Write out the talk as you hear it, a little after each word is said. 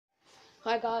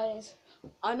Hi guys,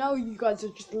 I know you guys are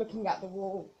just looking at the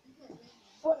wall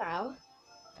for now,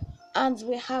 and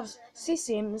we have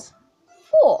Sims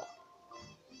 4.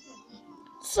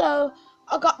 So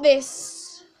I got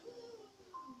this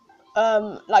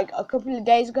like a couple of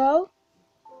days ago.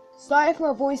 Sorry if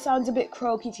my voice sounds a bit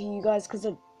croaky to you guys because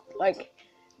I like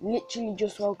literally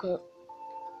just woke up.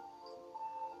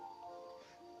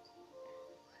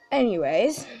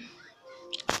 Anyways,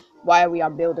 why we are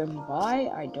building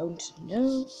why I don't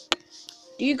know.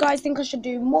 Do you guys think I should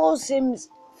do more Sims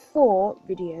 4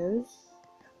 videos?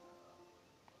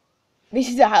 This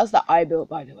is a house that I built,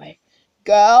 by the way.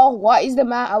 Girl, what is the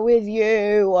matter with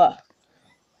you?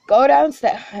 Go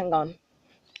downstairs. Hang on.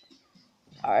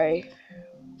 I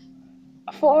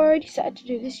thought I already said to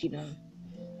do this, you know.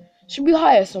 Should we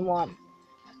hire someone?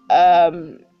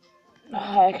 Hire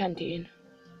canteen.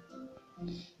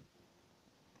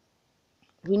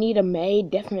 We need a maid,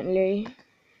 definitely.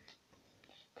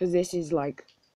 Because this is like